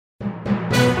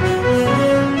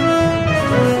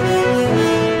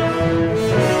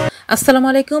আসসালামু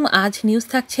আলাইকুম। আজ নিউজ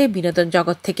থাকছে বিনোদন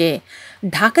জগৎ থেকে।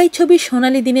 ঢাকাই ছবির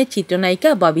সোনালী দিনের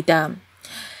চিত্রনায়িকা ববিতা।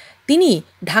 তিনি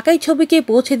ঢাকাই ছবিকে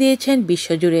পৌঁছে দিয়েছেন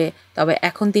বিশ্বজুড়ে, তবে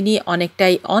এখন তিনি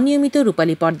অনেকটাই অনিয়মিত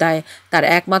রূপালী পর্দায়। তার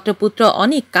একমাত্র পুত্র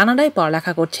অনিক কানাডায়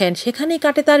পড়ালেখা করছেন, সেখানেই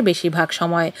কাটে তার বেশিরভাগ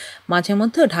সময়। মাঝে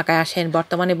মধ্যে ঢাকায় আসেন।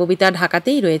 বর্তমানে ববিতা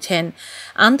ঢাকাতেই রয়েছেন।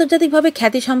 আন্তর্জাতিকভাবে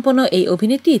খ্যাতিসম্পন্ন এই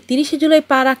অভিনেত্রী ৩০শে জুলাই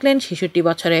পা রাখলেন ৬৬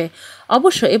 বছরে।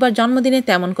 অবশ্য এবার জন্মদিনে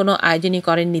তেমন কোনো আয়োজনই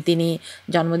করেননি তিনি।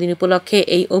 জন্মদিন উপলক্ষে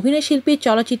এই অভিনয়শিল্পী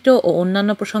চলচ্চিত্র ও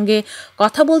অন্যান্য প্রসঙ্গে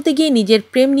কথা বলতে গিয়ে নিজের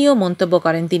প্রেম নিয়েও মন্তব্য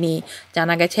করেন তিনি।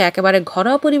 জানা গেছে, একেবারে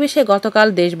ঘরোয়া পরিবেশে গতকাল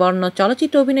দেশবরেণ্য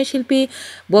চলচ্চিত্র অভিনয়শিল্পী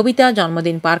ববিতা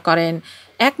জন্মদিন পার করেন।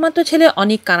 একমাত্র ছেলে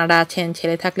অনিক কানাডা আছেন।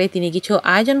 ছেলে থাকলে তিনি কিছু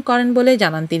আয়োজন করেন বলে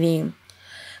জানান তিনি।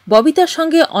 ববিতার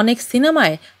সঙ্গে অনেক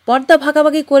সিনেমায় পর্দা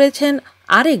ভাগাভাগি করেছেন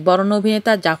আরেক বরেণ্য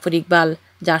অভিনেতা জাফর ইকবাল,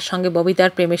 যার সঙ্গে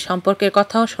ববিতার প্রেমের সম্পর্কের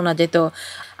কথাও শোনা যেত।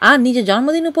 আর নিজের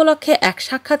জন্মদিন উপলক্ষে এক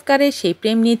সাক্ষাৎকারে সেই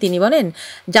প্রেম নিয়ে তিনি বলেন,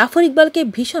 জাফর ইকবালকে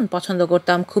ভীষণ পছন্দ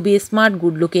করতাম, খুবই স্মার্ট,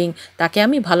 গুড লুকিং। তাকে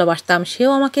আমি ভালোবাসতাম,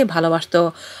 সেও আমাকে ভালোবাসত।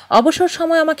 অবসর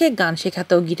সময় আমাকে গান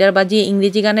শেখাতো, গিটার বাজিয়ে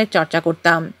ইংরেজি গানের চর্চা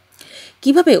করতাম।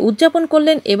 কিভাবে উদযাপন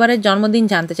করলেন এবারের জন্মদিন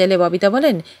জানতে চাইলে ববিতা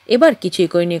বলেন, এবার কিছুই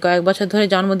করিনি। কয়েক বছর ধরে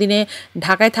জন্মদিনে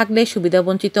ঢাকায় থাকলে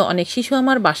সুবিধাবঞ্চিত অনেক শিশু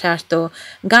আমার বাসায় আসতো,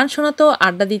 গান শোনাতো,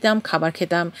 আড্ডা দিতাম, খাবার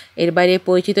খেতাম। এর বাইরে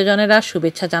পরিচিত জনেরা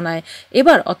শুভেচ্ছা জানায়।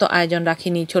 এবার অত আয়োজন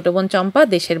রাখিনি। ছোট বোন চম্পা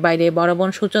দেশের বাইরে, বড় বোন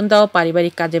সুচন্দাও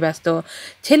পারিবারিক কাজে ব্যস্ত।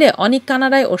 ছেলে অনিক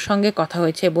কানাডায়, ওর সঙ্গে কথা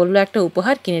হয়েছে, বলল একটা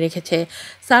উপহার কিনে রেখেছে,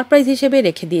 সারপ্রাইজ হিসেবে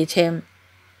রেখে দিয়েছে।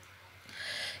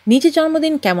 নিজের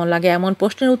জন্মদিন কেমন লাগে এমন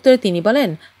প্রশ্নের উত্তরে তিনি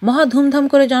বলেন, মহা ধুমধাম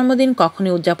করে জন্মদিন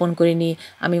কখনোই উদযাপন করিনি।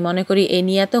 আমি মনে করি এ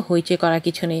নিয়ে এত হইচই করার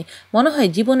কিছু নেই। মনে হয়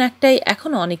জীবন একটাই,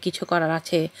 এখনও অনেক কিছু করার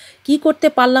আছে। কি করতে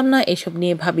পারলাম না এসব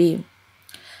নিয়ে ভাবি।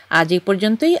 আজ এই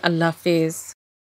পর্যন্তই। আল্লাহ হাফেজ।